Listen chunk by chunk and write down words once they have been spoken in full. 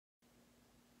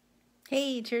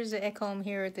Hey, Tirza Ekholm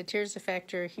here at the Tirza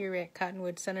Factor here at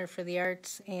Cottonwood Center for the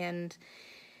Arts, and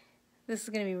this is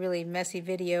going to be a really messy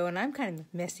video, and I'm kind of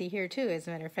messy here too, as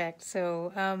a matter of fact.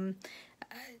 So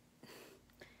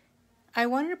I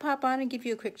wanted to pop on and give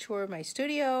you a quick tour of my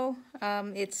studio.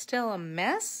 It's still a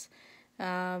mess,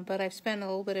 but I've spent a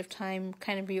little bit of time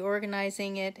kind of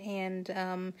reorganizing it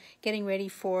and getting ready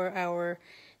for our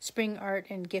Spring Art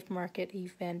and Gift Market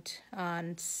event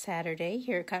on Saturday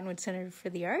here at Cottonwood Center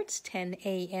for the Arts, 10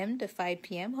 a.m. to 5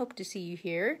 p.m. Hope to see you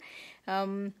here.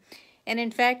 And in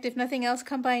fact, if nothing else,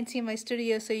 come by and see my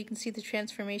studio so you can see the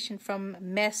transformation from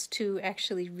mess to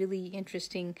actually really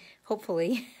interesting,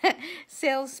 hopefully,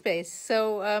 sales space.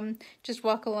 So just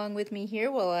walk along with me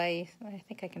here while I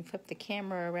think I can flip the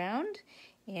camera around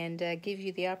and give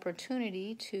you the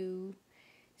opportunity to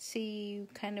see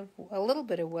kind of a little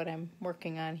bit of what I'm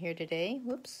working on here today.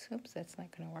 Whoops, that's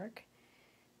not going to work.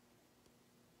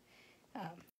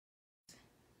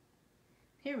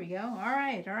 Here we go. All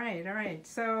right.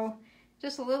 So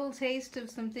just a little taste of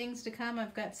some things to come.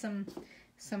 I've got some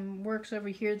works over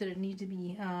here that need to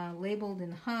be labeled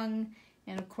and hung,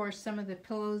 and of course some of the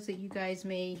pillows that you guys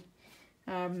may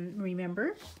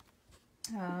remember,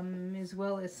 as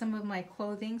well as some of my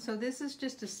clothing. So this is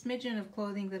just a smidgen of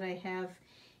clothing that I have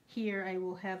here. I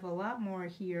will have a lot more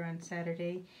here on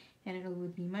Saturday, and it will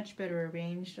be much better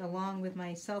arranged, along with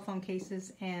my cell phone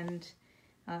cases and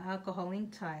alcohol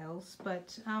ink tiles.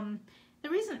 But part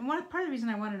of the reason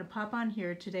I wanted to pop on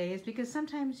here today is because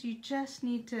sometimes you just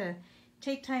need to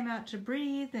take time out to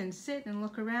breathe and sit and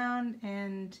look around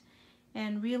and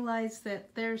realize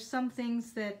that there's some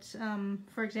things that,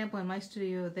 for example, in my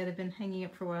studio that have been hanging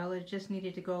up for a while, it just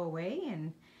needed to go away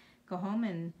and go home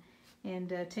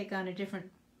and take on a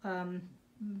different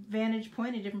vantage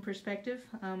point, a different perspective,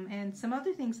 and some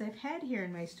other things I've had here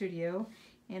in my studio,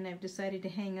 and I've decided to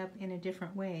hang up in a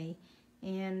different way.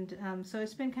 And so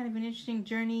it's been kind of an interesting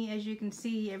journey. As you can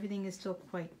see, everything is still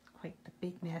quite a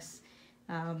big mess.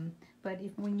 But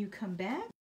when you come back,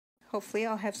 hopefully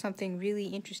I'll have something really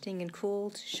interesting and cool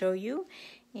to show you.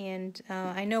 And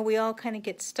I know we all kind of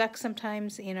get stuck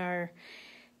sometimes in our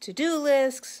to-do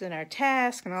lists and our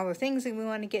tasks and all the things that we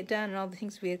want to get done and all the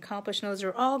things we accomplish. And those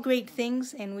are all great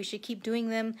things, and we should keep doing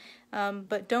them.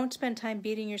 But don't spend time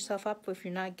beating yourself up if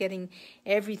you're not getting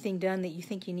everything done that you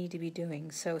think you need to be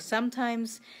doing. So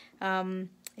sometimes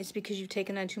it's because you've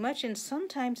taken on too much, and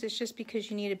sometimes it's just because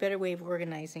you need a better way of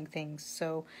organizing things.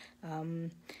 So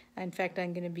in fact,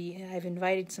 I've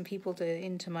invited some people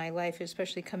into my life,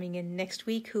 especially coming in next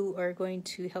week, who are going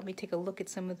to help me take a look at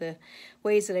some of the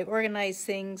ways that I organize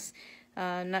things,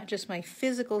 not just my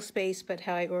physical space, but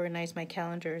how I organize my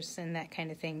calendars and that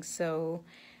kind of thing. So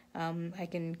I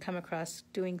can come across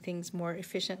doing things more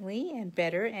efficiently and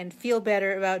better and feel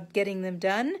better about getting them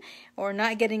done or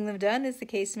not getting them done, as the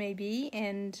case may be.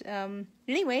 And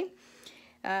anyway,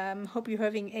 hope you're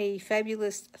having a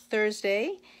fabulous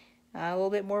Thursday. A little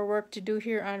bit more work to do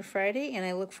here on Friday, and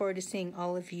I look forward to seeing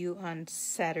all of you on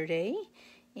Saturday.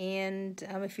 And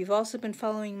if you've also been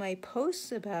following my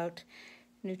posts about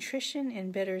nutrition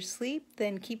and better sleep,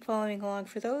 then keep following along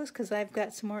for those, because I've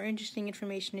got some more interesting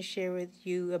information to share with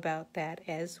you about that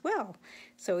as well.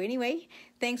 So anyway,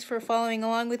 thanks for following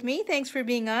along with me. Thanks for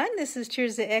being on. This is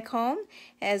Tirza Ekholm.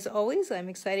 As always, I'm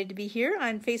excited to be here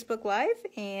on Facebook Live,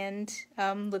 and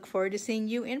look forward to seeing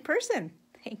you in person.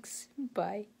 Thanks.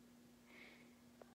 Bye.